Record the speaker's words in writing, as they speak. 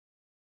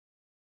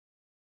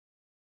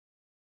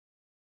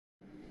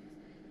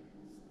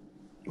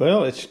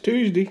Well, it's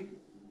Tuesday,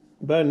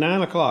 about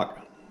 9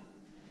 o'clock.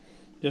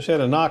 Just had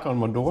a knock on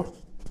my door.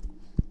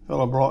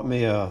 Fellow brought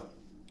me a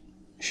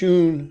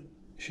Shun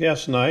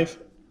chef's knife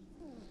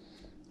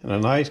and a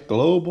nice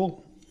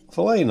global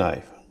fillet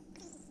knife.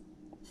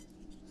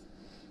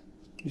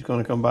 He's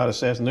going to come by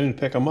this afternoon and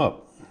pick them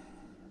up.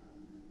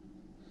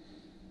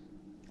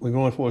 We're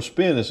going for a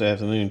spin this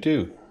afternoon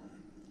too.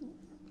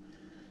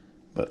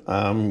 But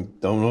I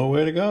don't know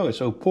where to go. It's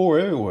so poor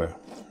everywhere.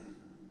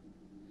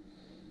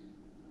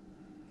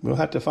 We'll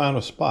have to find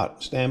a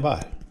spot. Stand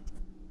by.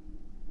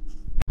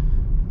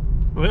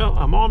 Well,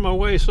 I'm on my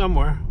way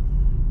somewhere.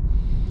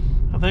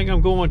 I think I'm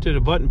going to the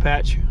button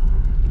patch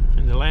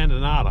in the land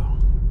of Nada.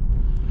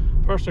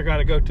 First I got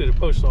to go to the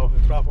post office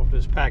and drop off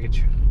this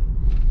package.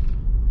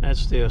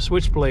 That's the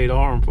switchblade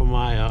arm for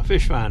my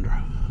fish finder.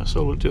 I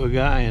sold it to a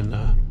guy in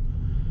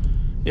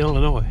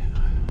Illinois.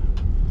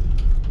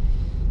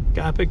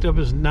 Guy picked up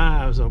his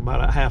knives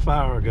about a half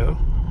hour ago.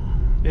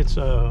 It's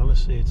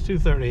let's see, it's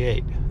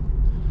 238.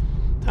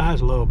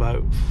 Tide's low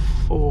about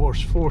four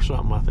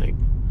something, I think.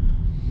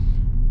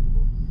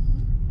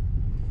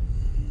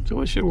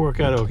 So it should work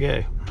out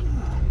okay.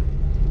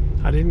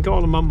 I didn't call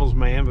the Mumbles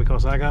man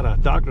because I got a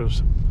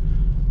doctor's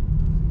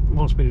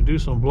wants me to do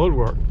some blood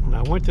work. And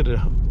I went to the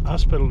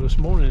hospital this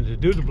morning to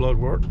do the blood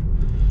work.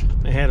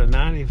 They had a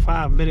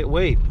 95-minute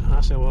wait.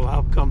 I said, well,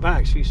 I'll come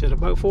back. She said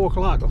about 4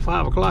 o'clock or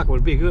 5 o'clock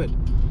would be good.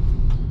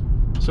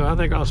 So I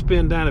think I'll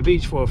spin down the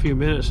beach for a few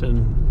minutes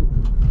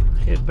and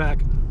head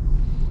back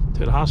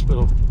to the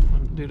hospital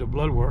and do the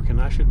blood work, and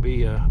I should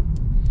be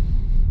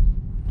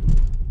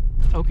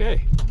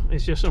okay.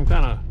 It's just some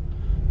kind of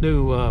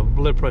new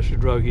blood pressure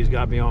drug he's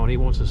got me on. He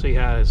wants to see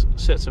how it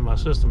sets in my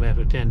system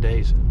after 10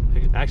 days.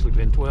 It's actually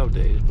been 12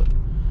 days, but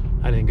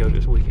I didn't go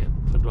this weekend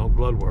for no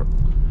blood work.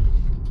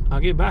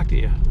 I'll get back to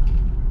you.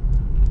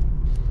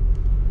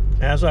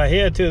 As I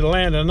head to the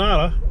land of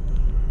Nada,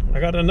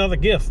 I got another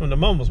gift from the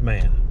Mumbles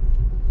man.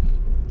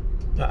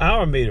 An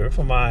hour meter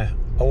for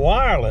a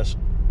wireless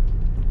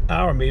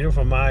hour meter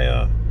for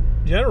my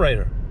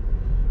generator.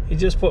 He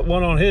just put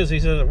one on his. He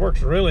says it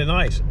works really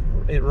nice.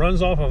 It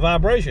runs off a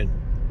vibration.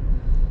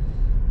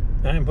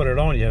 I haven't put it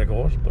on yet, of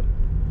course, but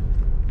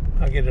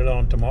I'll get it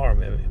on tomorrow,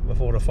 maybe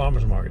before the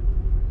farmer's market.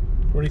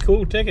 Pretty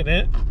cool ticket,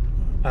 ain't it?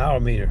 Hour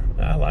meter.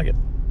 I like it.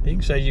 You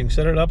can say you can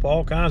set it up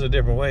all kinds of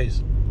different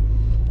ways.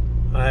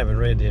 I haven't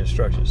read the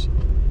instructions.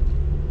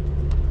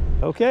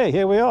 Okay,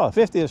 here we are,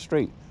 50th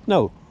Street.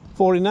 No,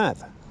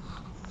 49th.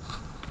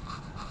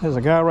 There's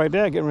a guy right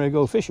there getting ready to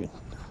go fishing.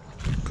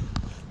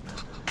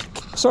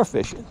 Surf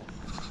fishing.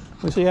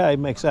 We'll see how he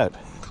makes out.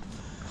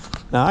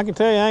 Now, I can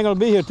tell you I ain't gonna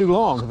be here too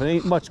long if there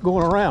ain't much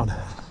going around.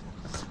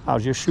 I'll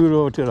just shoot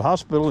over to the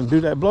hospital and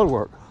do that blood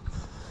work.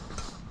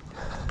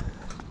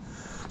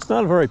 It's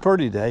not a very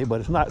pretty day,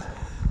 but it's better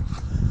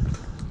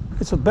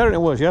than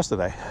it was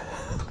yesterday.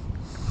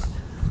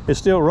 It's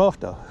still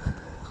rough though.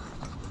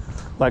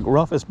 Like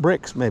rough as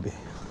bricks, maybe.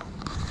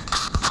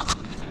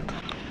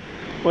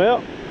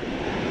 Well,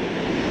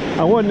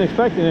 I wasn't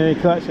expecting any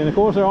cuts, and of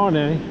course there aren't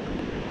any.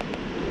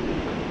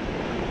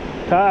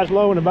 Tide's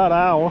low in about an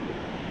hour.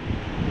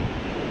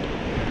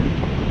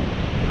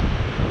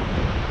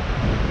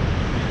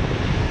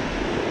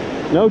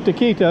 No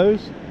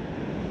taquitos,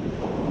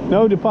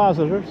 no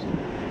depositors.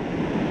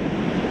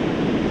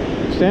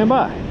 Stand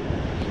by.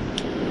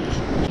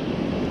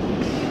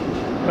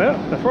 Well,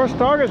 the first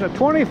target's at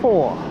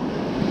 24.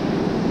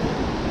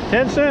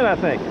 10 cent, I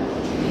think.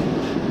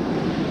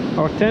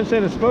 Or 10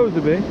 cent it's supposed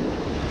to be.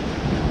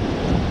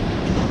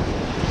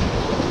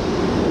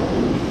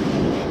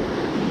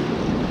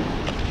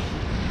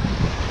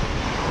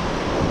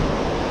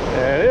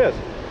 There it is.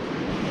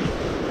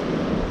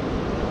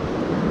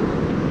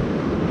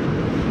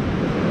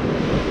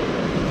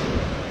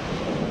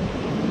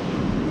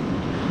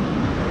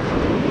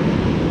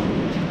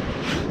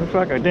 Looks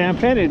like a damn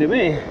penny to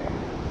me.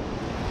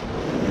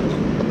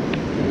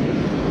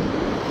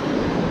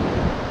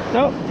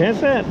 Nope, 10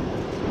 cent.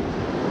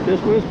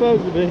 Just what it's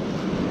supposed to be.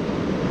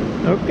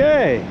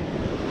 Okay.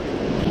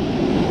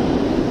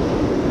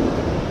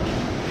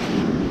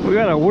 We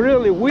got a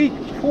really weak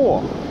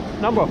 4.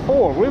 Number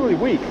 4, really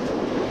weak.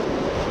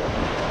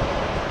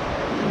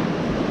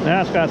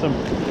 Now it's got some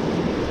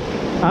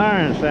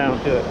iron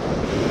sound to it.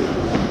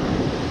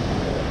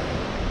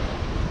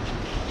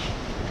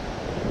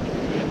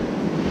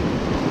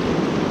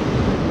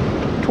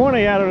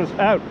 $20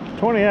 out,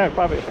 20 out,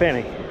 probably a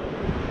penny.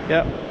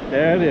 Yep,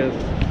 there it is.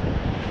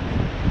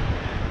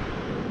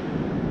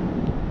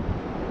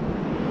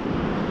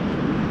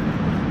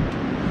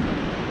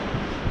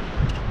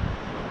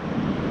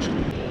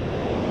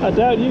 I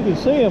doubt you can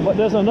see him, but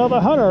there's another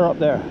hunter up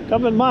there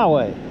coming my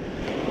way. I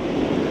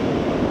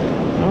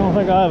don't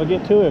think I'll ever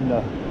get to him though.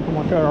 I'm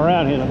gonna turn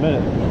around here in a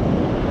minute.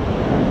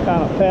 I'm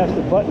kind of past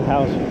the button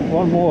house.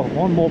 One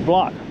more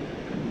block.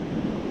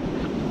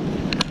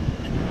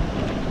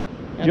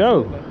 Absolutely.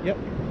 Joe. Yep.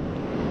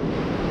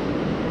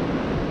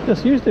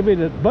 This used to be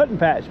the button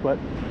patch, but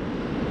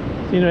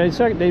you know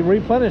they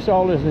replenished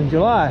all this in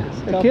July.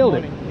 They killed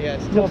it. Yeah,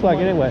 it's looks like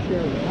it anyway.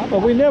 Sure.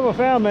 But we never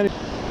found many.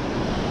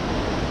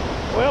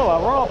 Well,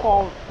 I run up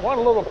on one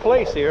little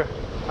place here.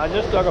 I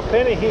just dug a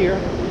penny here.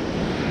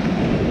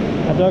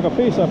 I dug a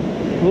piece of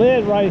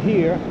lead right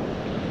here.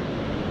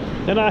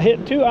 Then I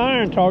hit two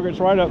iron targets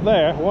right up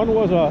there. One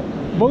was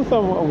both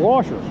of them were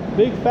washers,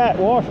 big fat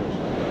washers.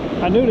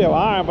 I knew they were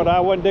iron, but I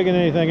wasn't digging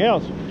anything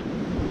else.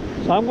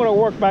 So I'm going to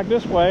work back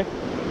this way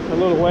a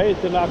little ways,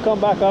 then I'll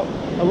come back up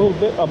a little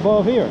bit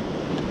above here.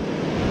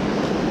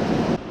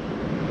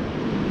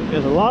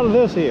 There's a lot of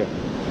this here.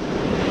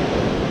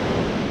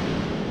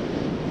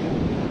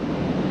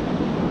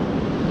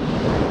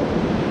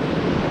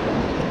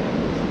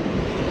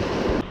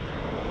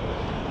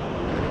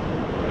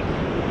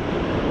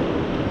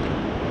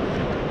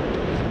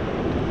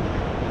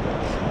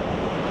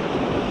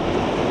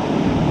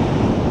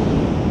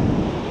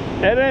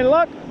 That ain't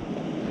luck?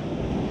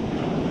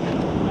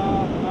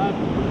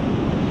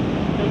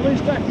 At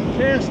least I can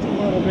cast a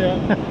little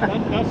bit.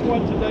 That's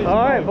what today's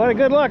All right, buddy,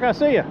 good luck. I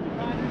see you.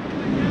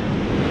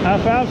 I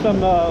found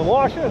some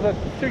washers,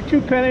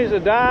 two pennies, a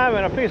dime,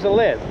 and a piece of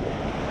lead.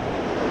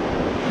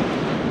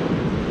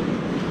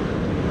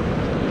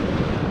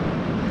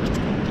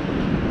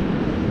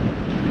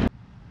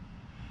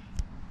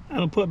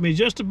 That'll put me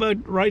just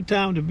about right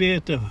time to be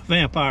at the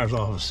vampire's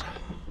office.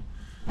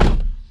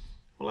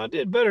 Well, I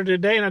did better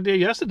today than I did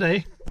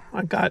yesterday.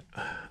 I got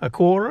a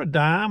quarter, a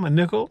dime, a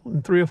nickel,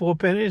 and 3 or 4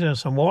 pennies, and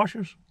some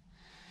washers.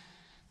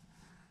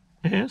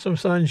 And some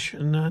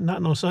sunshine,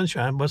 not no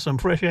sunshine, but some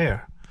fresh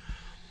air.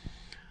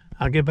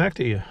 I'll get back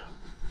to you.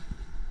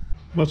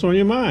 What's on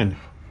your mind?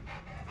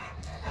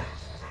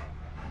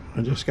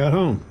 I just got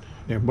home.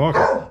 They're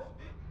barking.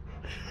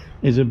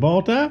 Is it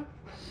ball time?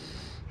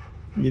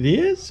 It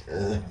is?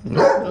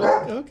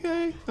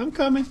 Okay, I'm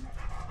coming.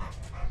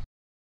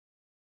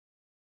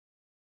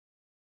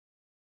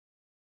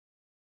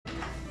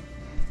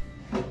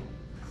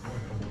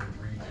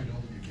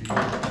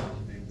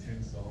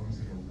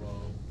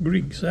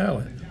 Greek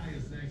salad.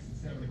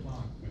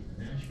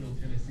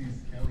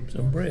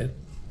 Some bread.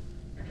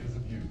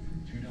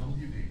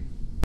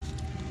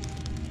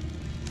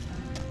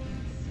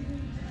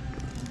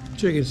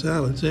 Chicken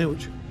salad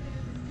sandwich.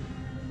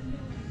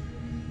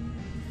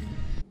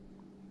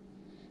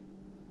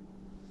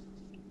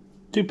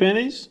 Two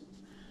pennies.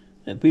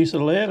 That piece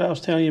of lead I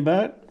was telling you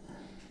about.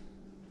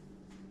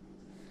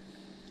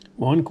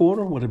 1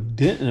 quarter with a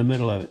dent in the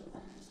middle of it.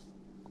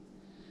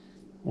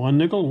 1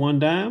 nickel, 1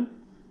 dime.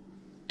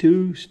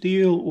 2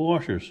 steel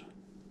washers,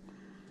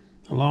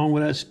 along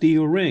with that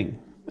steel ring.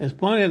 There's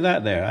plenty of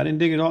that there. I didn't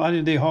dig it all. I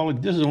didn't dig all.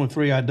 This is only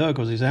 3 I dug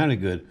because they sounded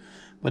good,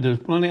 but there's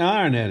plenty of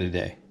iron there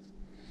today.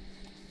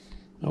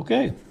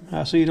 Okay,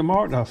 I'll see you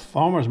tomorrow at the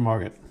farmer's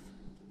market.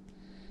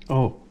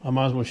 Oh, I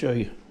might as well show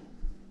you.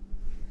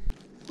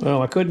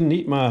 Well, I couldn't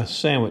eat my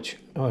sandwich.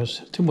 It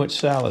was too much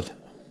salad.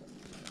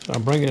 So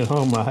I'm bringing it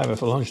home. I'll have it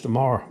for lunch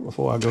tomorrow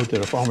before I go to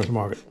the farmer's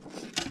market.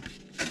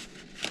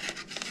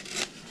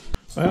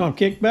 Well, I'm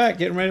kicked back,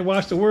 getting ready to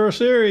watch the World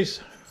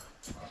Series.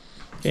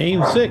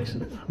 Game 6.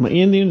 My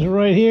Indians are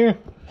right here,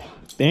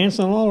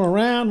 dancing all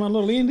around, my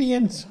little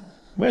Indians.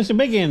 Where's the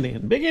big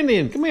Indian? Big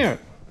Indian, come here.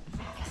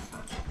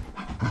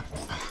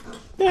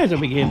 There's a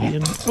big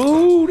Indian.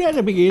 Oh, that's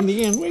a big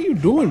Indian. What are you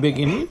doing, big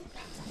Indian?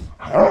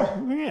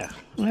 Yeah.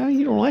 Well,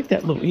 you don't like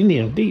that little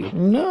Indian, do you?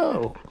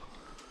 No.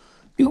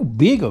 You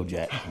big O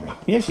Jack.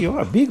 Yes, you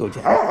are, big O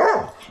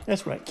Jack.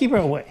 That's right. Keep her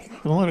away.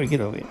 Don't let her get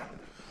over here.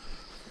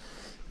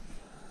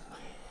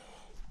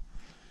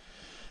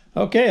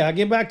 Okay, I'll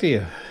get back to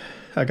you.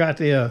 I got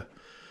the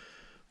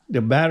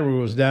battery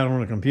was down on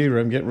the computer.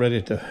 I'm getting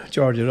ready to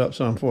charge it up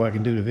some before I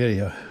can do the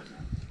video.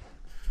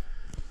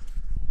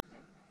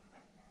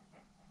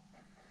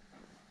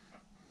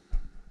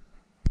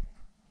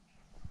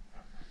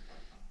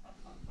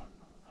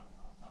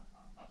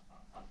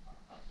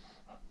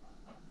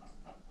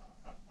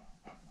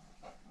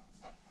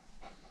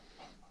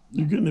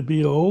 You're going to be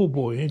an old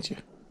boy, ain't you?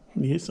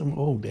 You get some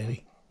old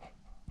daddy.